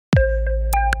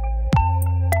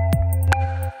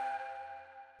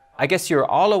I guess you're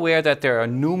all aware that there are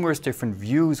numerous different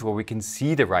views where we can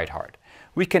see the right heart.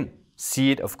 We can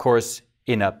see it, of course,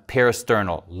 in a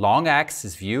parasternal long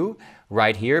axis view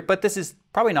right here, but this is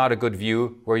probably not a good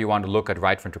view where you want to look at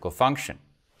right ventricle function.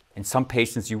 In some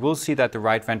patients, you will see that the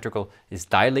right ventricle is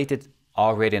dilated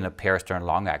already in a parasternal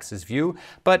long axis view,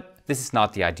 but this is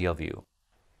not the ideal view.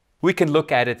 We can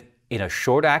look at it in a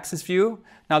short axis view.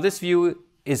 Now this view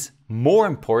is more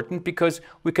important because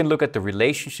we can look at the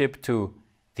relationship to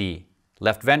the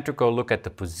left ventricle, look at the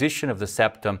position of the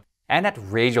septum, and at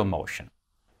radial motion.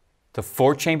 The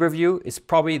 4-chamber view is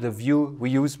probably the view we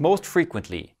use most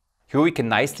frequently. Here we can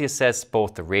nicely assess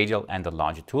both the radial and the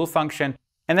longitudinal function,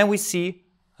 and then we see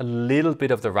a little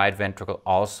bit of the right ventricle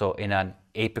also in an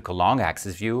apical long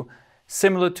axis view.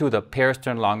 Similar to the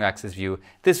parasternal long axis view,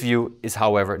 this view is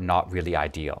however not really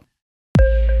ideal.